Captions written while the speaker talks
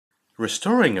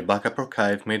Restoring a backup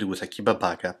archive made with Akeeba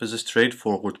Backup is a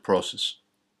straightforward process.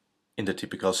 In the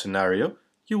typical scenario,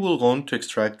 you will want to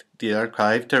extract the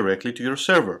archive directly to your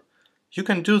server. You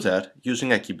can do that using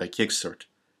Akeeba Kickstart.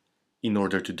 In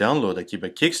order to download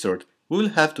Akeeba Kickstart, we will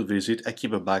have to visit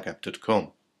akeebabackup.com.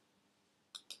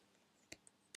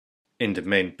 In the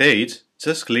main page,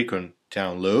 just click on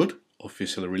Download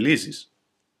Official Releases.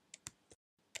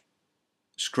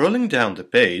 Scrolling down the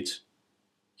page,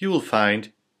 you will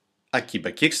find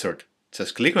Akeeba Kickstart.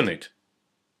 Just click on it.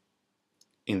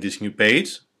 In this new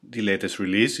page, the latest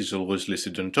release is always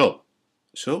listed on top,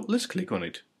 so let's click on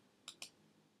it.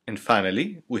 And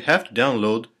finally, we have to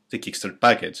download the Kickstart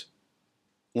package.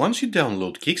 Once you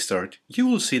download Kickstart, you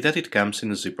will see that it comes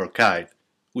in a zip archive.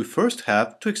 We first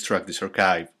have to extract this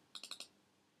archive.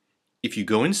 If you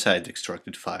go inside the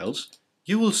extracted files,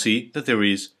 you will see that there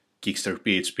is Kickstart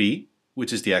PHP,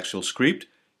 which is the actual script,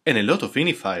 and a lot of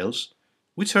ini files,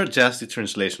 which are just the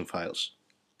translation files.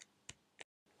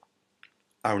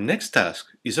 Our next task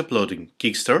is uploading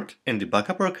Kickstart and the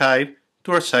backup archive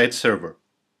to our site server.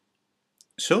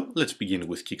 So let's begin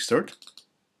with Kickstart.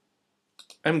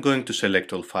 I'm going to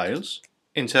select all files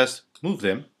and just move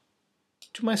them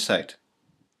to my site.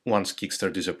 Once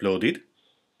Kickstart is uploaded,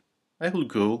 I will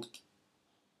go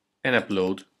and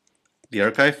upload the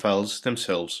archive files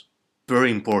themselves.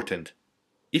 Very important.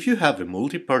 If you have a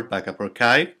multi-part backup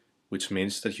archive, which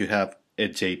means that you have a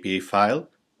JPA file,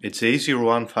 a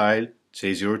J01 file,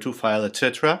 J02 file,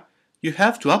 etc., you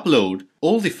have to upload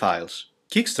all the files.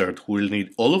 Kickstart will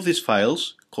need all of these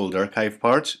files, called archive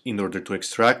parts, in order to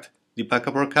extract the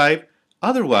backup archive,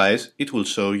 otherwise it will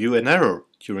show you an error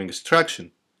during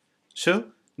extraction.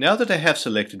 So, now that I have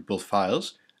selected both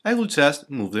files, I will just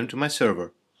move them to my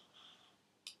server.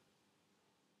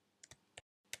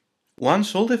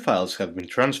 Once all the files have been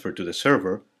transferred to the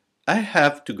server, I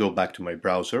have to go back to my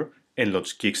browser and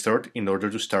launch Kickstart in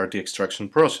order to start the extraction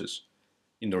process.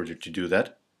 In order to do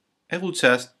that, I will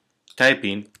just type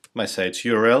in my site's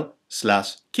URL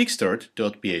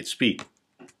 /kickstart.php.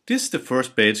 This is the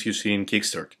first page you see in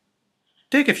Kickstart.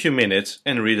 Take a few minutes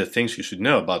and read the things you should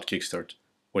know about Kickstart.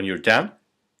 When you're done,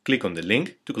 click on the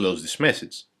link to close this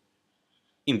message.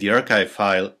 In the archive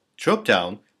file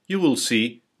drop-down, you will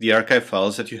see the archive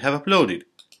files that you have uploaded.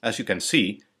 As you can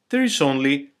see, there is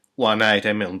only one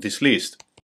item on this list.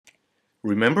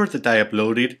 Remember that I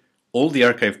uploaded all the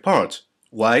archive parts.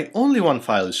 Why only one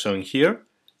file is showing here?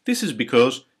 This is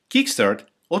because Kickstart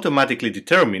automatically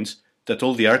determines that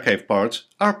all the archive parts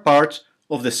are parts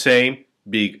of the same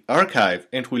big archive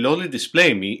and will only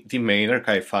display me the main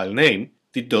archive file name,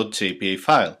 the .jpa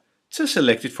file. Just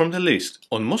select it from the list.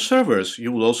 On most servers,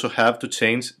 you will also have to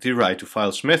change the write to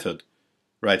files method.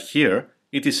 Right here,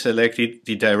 it is selected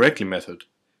the directly method.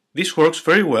 This works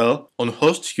very well on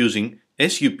hosts using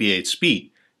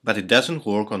SUPHP, but it doesn't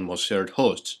work on most shared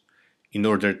hosts. In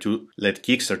order to let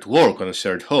Kickstart work on a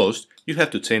shared host, you have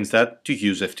to change that to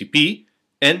use FTP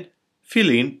and fill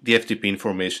in the FTP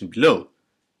information below.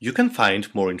 You can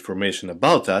find more information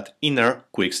about that in our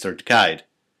Quick Start guide.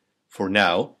 For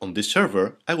now, on this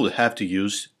server, I will have to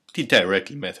use the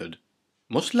directly method.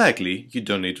 Most likely, you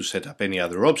don't need to set up any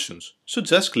other options, so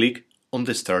just click on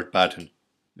the Start button.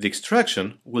 The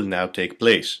extraction will now take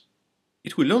place.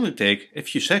 It will only take a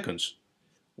few seconds.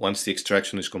 Once the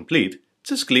extraction is complete,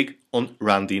 just click on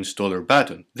Run the Installer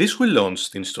button. This will launch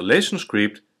the installation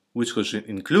script which was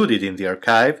included in the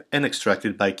archive and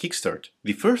extracted by Kickstart.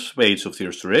 The first page of the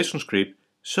restoration script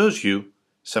shows you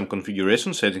some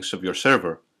configuration settings of your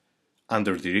server.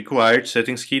 Under the required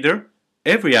settings header,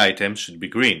 every item should be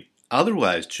green,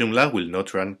 otherwise Joomla will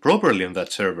not run properly on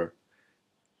that server.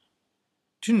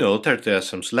 Do note that there are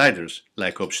some sliders,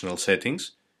 like optional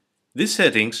settings. These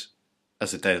settings,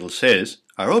 as the title says,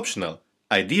 are optional.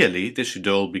 Ideally, they should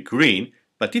all be green,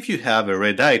 but if you have a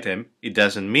red item, it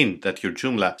doesn't mean that your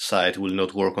Joomla site will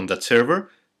not work on that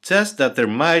server, just that there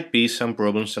might be some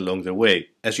problems along the way.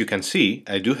 As you can see,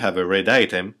 I do have a red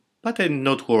item, but I'm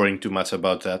not worrying too much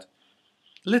about that.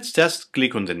 Let's just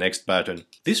click on the next button.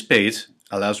 This page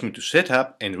allows me to set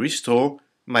up and restore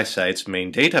my site's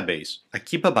main database.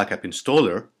 Akeeba Backup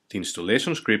Installer, the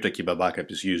installation script Akeeba Backup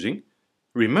is using,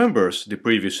 remembers the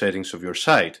previous settings of your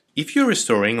site. If you're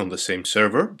restoring on the same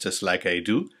server, just like I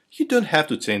do, you don't have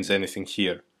to change anything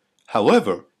here.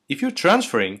 However, if you're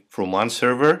transferring from one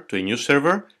server to a new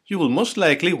server, you will most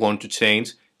likely want to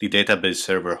change the database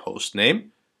server host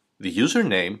name, the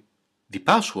username, the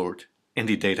password, and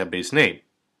the database name.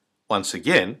 Once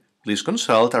again, please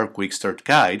consult our Quick Start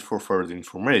guide for further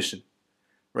information.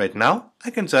 Right now, I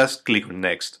can just click on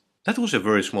Next. That was a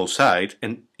very small site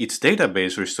and its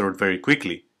database restored very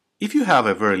quickly. If you have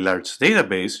a very large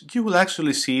database, you will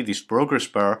actually see this progress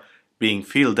bar being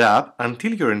filled up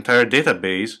until your entire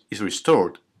database is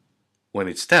restored. When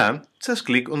it's done, just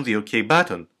click on the OK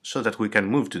button so that we can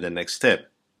move to the next step.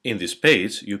 In this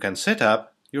page, you can set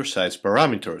up your site's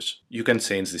parameters. You can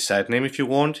change the site name if you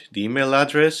want, the email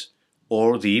address,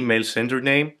 or the email sender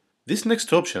name. This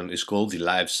next option is called the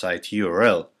live site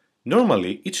URL.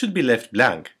 Normally, it should be left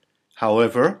blank.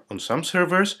 However, on some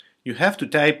servers, you have to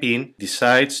type in the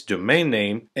site's domain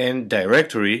name and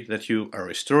directory that you are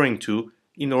restoring to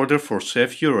in order for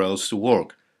safe URLs to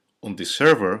work. On this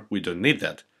server, we don't need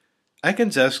that. I can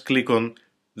just click on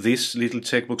this little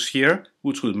checkbox here,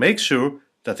 which will make sure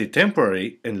that the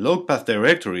temporary and log path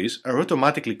directories are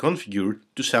automatically configured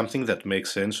to something that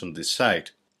makes sense on this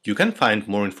site. You can find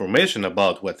more information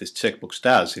about what this checkbox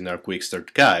does in our Quick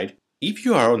Start guide. If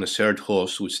you are on a shared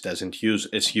host which doesn't use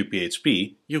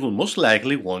SUPHP, you will most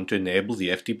likely want to enable the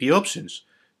FTP options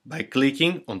by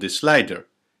clicking on this slider.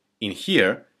 In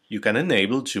here, you can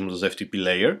enable Joomla's FTP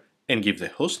layer and give the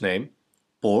hostname,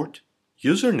 port,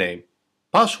 username,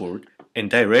 password, and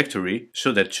directory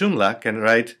so that Joomla can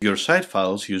write your site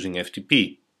files using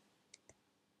FTP.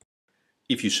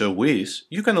 If you so wish,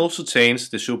 you can also change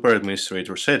the super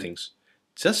administrator settings.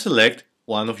 Just select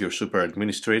one of your super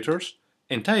administrators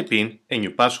and type in a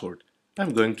new password.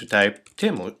 I'm going to type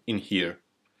Temo in here.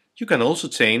 You can also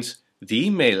change the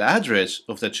email address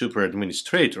of that super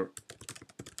administrator.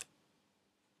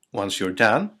 Once you're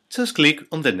done, just click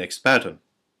on the next button.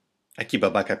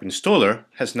 Akeeba Backup installer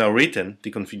has now written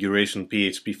the configuration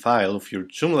PHP file of your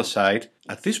Joomla site.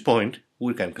 At this point,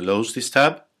 we can close this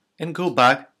tab and go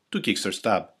back to Kickstart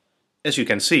tab. As you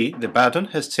can see, the button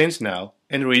has changed now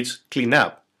and reads Clean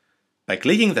Up. By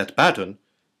clicking that button,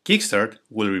 Kickstart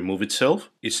will remove itself,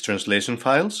 its translation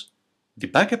files, the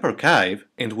backup archive,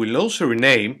 and will also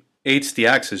rename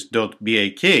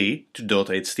htAccess.bak to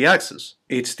 .htAccess.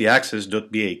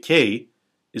 htAccess.bak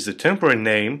is the temporary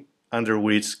name under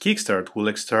which Kickstart will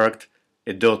extract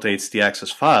a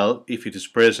 .htAccess file if it is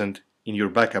present in your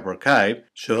backup archive,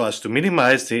 so as to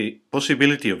minimize the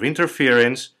possibility of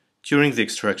interference during the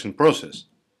extraction process.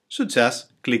 So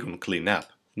just click on Clean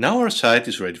Up. Now our site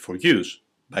is ready for use.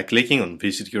 By clicking on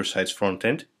Visit Your Site's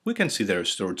frontend, we can see the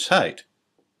restored site.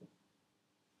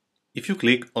 If you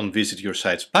click on Visit Your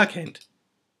Site's backend,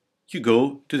 you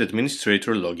go to the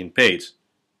administrator login page.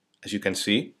 As you can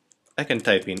see, I can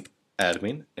type in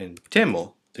admin and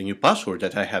Temo, the new password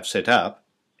that I have set up,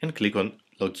 and click on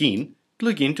Login to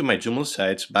log in to my Joomla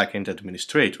site's backend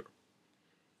administrator.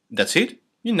 That's it.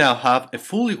 You now have a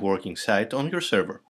fully working site on your server.